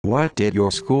What did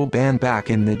your school ban back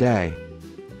in the day?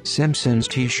 Simpsons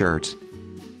t-shirts.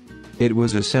 It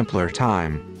was a simpler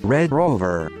time. Red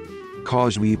Rover.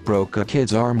 Cause we broke a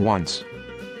kid's arm once.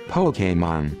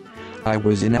 Pokémon. I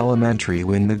was in elementary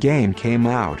when the game came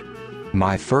out.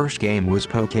 My first game was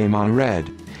Pokémon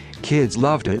Red. Kids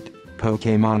loved it.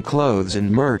 Pokémon clothes and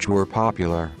merch were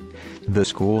popular. The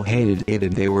school hated it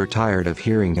and they were tired of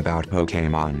hearing about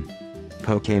Pokémon.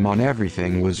 Pokémon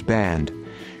everything was banned.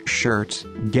 Shirts,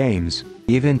 games,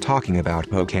 even talking about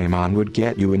Pokémon would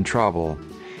get you in trouble.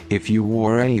 If you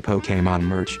wore any Pokémon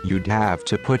merch, you'd have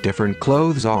to put different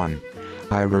clothes on.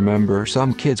 I remember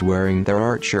some kids wearing their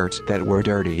art shirts that were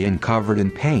dirty and covered in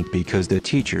paint because the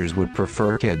teachers would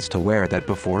prefer kids to wear that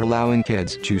before allowing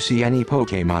kids to see any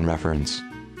Pokémon reference.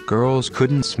 Girls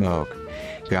couldn't smoke.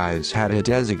 Guys had a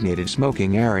designated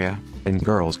smoking area, and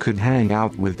girls could hang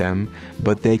out with them,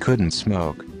 but they couldn't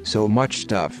smoke. So much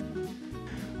stuff.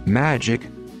 Magic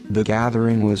the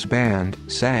Gathering was banned,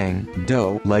 sang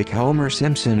 "Doe" like Homer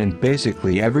Simpson, and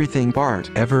basically everything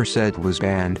Bart ever said was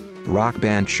banned. Rock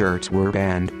Band shirts were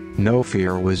banned, No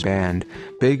Fear was banned,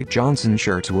 Big Johnson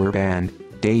shirts were banned,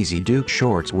 Daisy Duke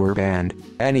shorts were banned,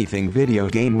 anything video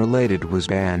game related was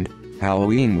banned,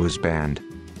 Halloween was banned.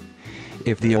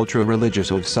 If the ultra-religious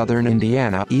of southern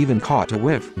Indiana even caught a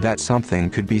whiff that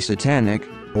something could be satanic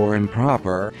or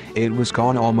improper, it was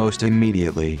gone almost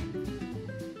immediately.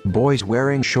 Boys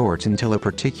wearing shorts until a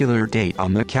particular date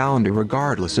on the calendar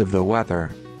regardless of the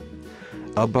weather.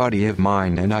 A buddy of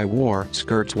mine and I wore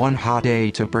skirts one hot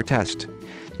day to protest.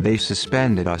 They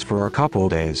suspended us for a couple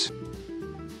days.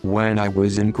 When I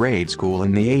was in grade school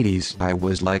in the 80s, I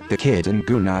was like the kid in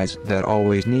Goonies that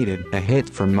always needed a hit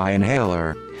from my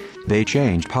inhaler. They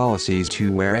changed policies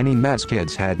to where any mess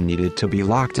kids had needed to be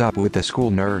locked up with a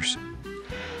school nurse.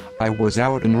 I was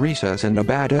out in recess and a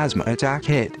bad asthma attack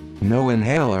hit. No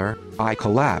inhaler, I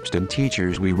collapsed and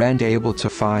teachers weren't able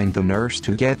to find the nurse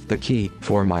to get the key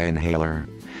for my inhaler.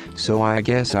 So I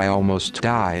guess I almost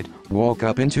died, woke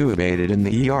up intubated in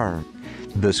the ER.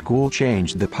 The school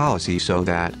changed the policy so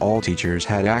that all teachers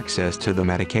had access to the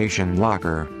medication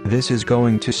locker. This is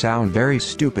going to sound very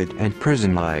stupid and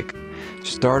prison-like.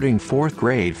 Starting 4th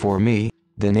grade for me,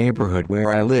 the neighborhood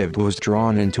where I lived was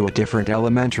drawn into a different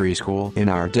elementary school in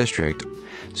our district.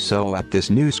 So at this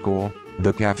new school,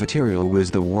 the cafeteria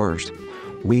was the worst.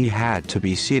 We had to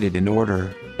be seated in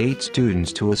order, 8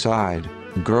 students to a side,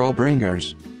 girl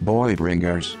bringers, boy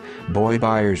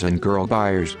buyers and girl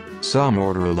buyers, some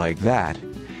order like that.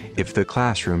 If the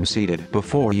classroom seated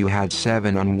before you had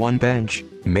 7 on one bench,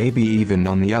 maybe even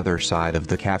on the other side of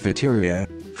the cafeteria,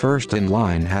 first in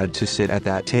line had to sit at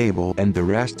that table and the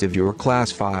rest of your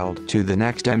class filed to the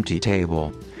next empty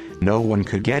table. No one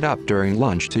could get up during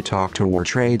lunch to talk to or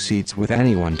trade seats with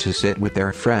anyone to sit with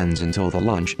their friends until the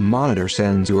lunch monitor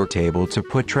sends your table to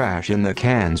put trash in the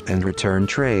cans and return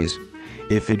trays.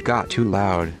 If it got too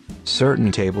loud,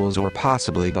 certain tables or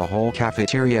possibly the whole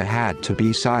cafeteria had to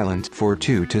be silent for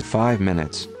 2 to 5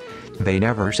 minutes. They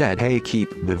never said, "Hey,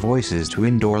 keep the voices to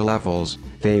indoor levels."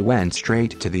 They went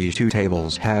straight to "These 2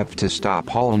 tables have to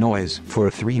stop all noise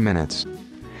for 3 minutes.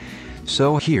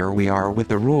 So here we are with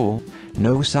the rule,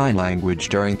 no sign language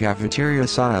during cafeteria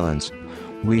silence.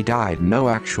 We died no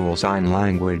actual sign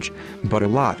language, but a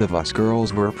lot of us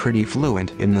girls were pretty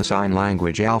fluent in the sign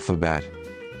language alphabet.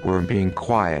 We're being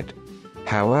quiet.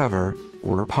 However,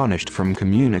 we're punished from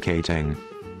communicating.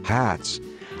 Hats.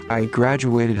 I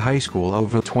graduated high school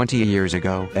over 20 years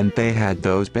ago and they had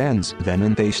those bans then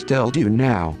and they still do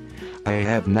now. I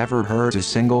have never heard a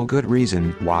single good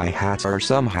reason why hats are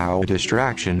somehow a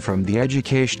distraction from the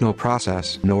educational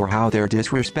process nor how they're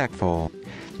disrespectful.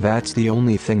 That's the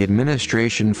only thing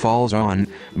administration falls on,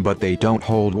 but they don't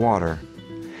hold water.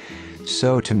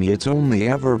 So to me it's only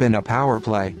ever been a power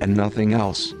play and nothing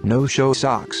else. No show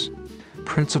socks.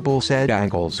 Principal said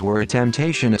ankles were a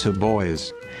temptation to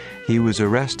boys. He was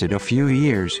arrested a few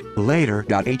years later.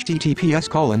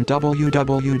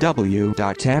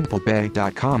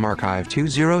 https://www.tampabay.com archive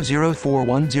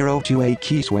 200410228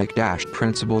 Keyswick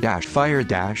principal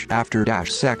fired after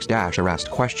sex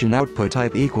arrest question output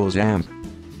type equals amp.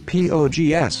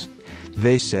 POGS.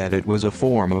 They said it was a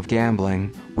form of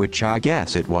gambling, which I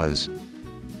guess it was.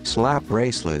 Slap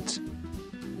bracelets.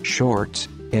 Shorts.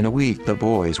 In a week the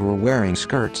boys were wearing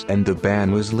skirts and the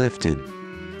ban was lifted.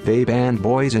 They banned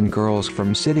boys and girls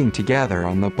from sitting together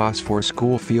on the bus for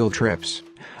school field trips.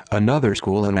 Another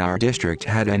school in our district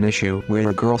had an issue where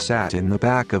a girl sat in the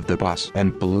back of the bus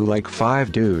and blew like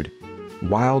 5 dude.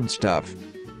 Wild stuff.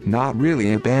 Not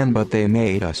really a ban, but they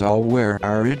made us all wear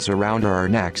our IDs around our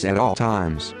necks at all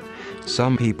times.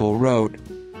 Some people wrote,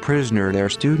 prisoner their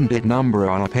student ID number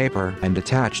on a paper and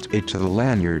attached it to the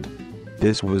lanyard.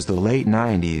 This was the late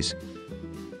 90s.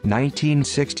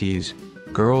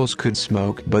 1960s. Girls could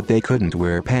smoke but they couldn't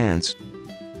wear pants.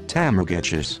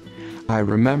 Tamagotchis. I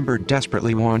remember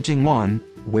desperately wanting one,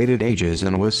 waited ages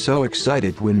and was so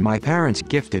excited when my parents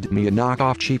gifted me a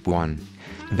knockoff cheap one.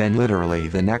 Then literally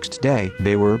the next day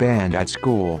they were banned at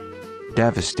school.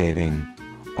 Devastating.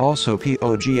 Also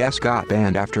POGs got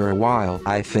banned after a while.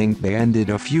 I think they ended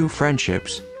a few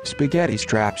friendships. Spaghetti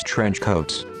straps trench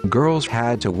coats. Girls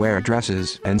had to wear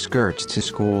dresses and skirts to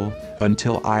school,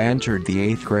 until I entered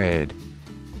the 8th grade.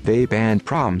 They banned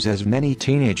proms as many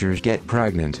teenagers get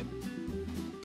pregnant.